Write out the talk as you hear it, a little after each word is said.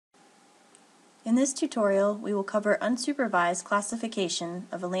In this tutorial, we will cover unsupervised classification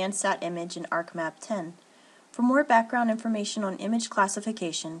of a Landsat image in ArcMap 10. For more background information on image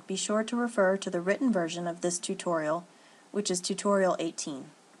classification, be sure to refer to the written version of this tutorial, which is Tutorial 18.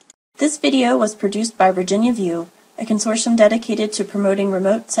 This video was produced by Virginia View, a consortium dedicated to promoting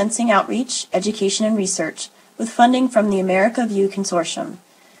remote sensing outreach, education, and research, with funding from the America View Consortium.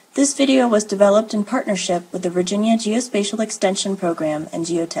 This video was developed in partnership with the Virginia Geospatial Extension Program and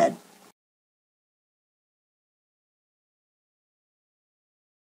GeoTED.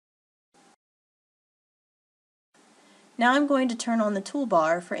 Now I'm going to turn on the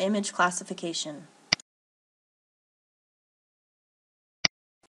toolbar for image classification.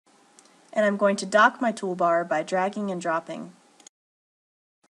 And I'm going to dock my toolbar by dragging and dropping.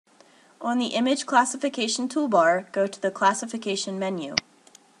 On the Image Classification toolbar, go to the Classification menu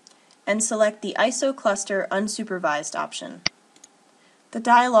and select the ISO Cluster Unsupervised option. The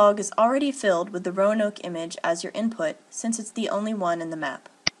dialog is already filled with the Roanoke image as your input, since it's the only one in the map.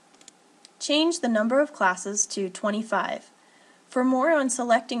 Change the number of classes to 25. For more on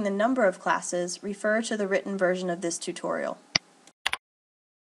selecting the number of classes, refer to the written version of this tutorial.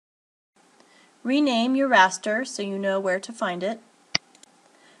 Rename your raster so you know where to find it.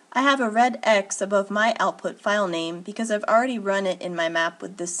 I have a red X above my output file name because I've already run it in my map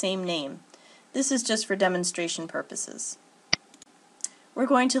with the same name. This is just for demonstration purposes. We're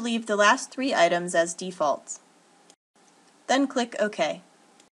going to leave the last three items as defaults. Then click OK.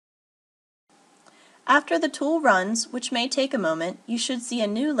 After the tool runs, which may take a moment, you should see a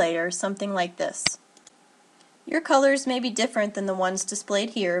new layer something like this. Your colors may be different than the ones displayed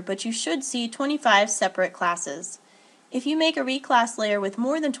here, but you should see 25 separate classes. If you make a reclass layer with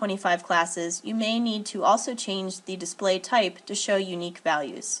more than 25 classes, you may need to also change the display type to show unique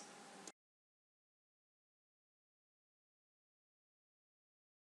values.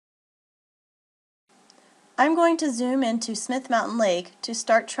 I'm going to zoom into Smith Mountain Lake to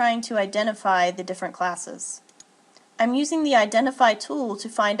start trying to identify the different classes. I'm using the Identify tool to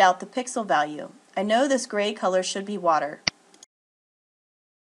find out the pixel value. I know this gray color should be water.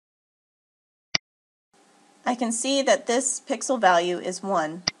 I can see that this pixel value is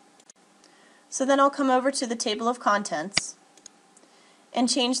 1. So then I'll come over to the table of contents and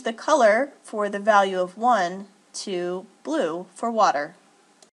change the color for the value of 1 to blue for water.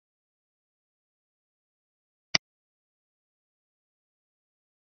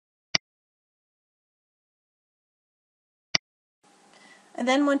 I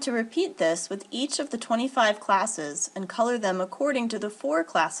then want to repeat this with each of the 25 classes and color them according to the 4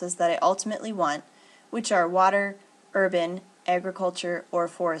 classes that I ultimately want, which are water, urban, agriculture, or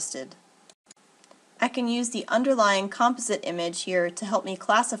forested. I can use the underlying composite image here to help me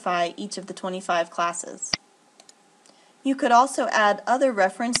classify each of the 25 classes. You could also add other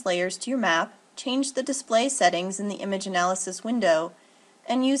reference layers to your map, change the display settings in the image analysis window,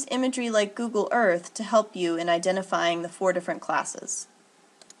 and use imagery like Google Earth to help you in identifying the 4 different classes.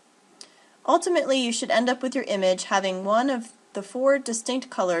 Ultimately, you should end up with your image having one of the 4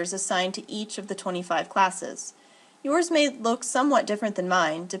 distinct colors assigned to each of the 25 classes. Yours may look somewhat different than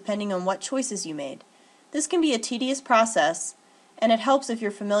mine, depending on what choices you made. This can be a tedious process, and it helps if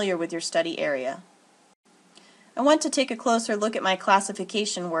you're familiar with your study area. I want to take a closer look at my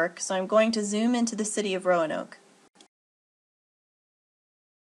classification work, so I'm going to zoom into the city of Roanoke.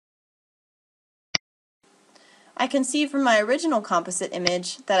 I can see from my original composite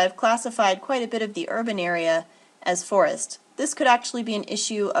image that I've classified quite a bit of the urban area as forest. This could actually be an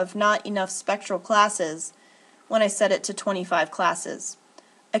issue of not enough spectral classes when I set it to 25 classes.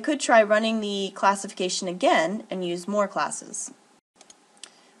 I could try running the classification again and use more classes.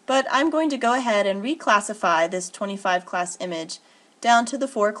 But I'm going to go ahead and reclassify this 25 class image down to the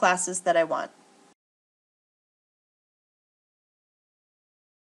 4 classes that I want.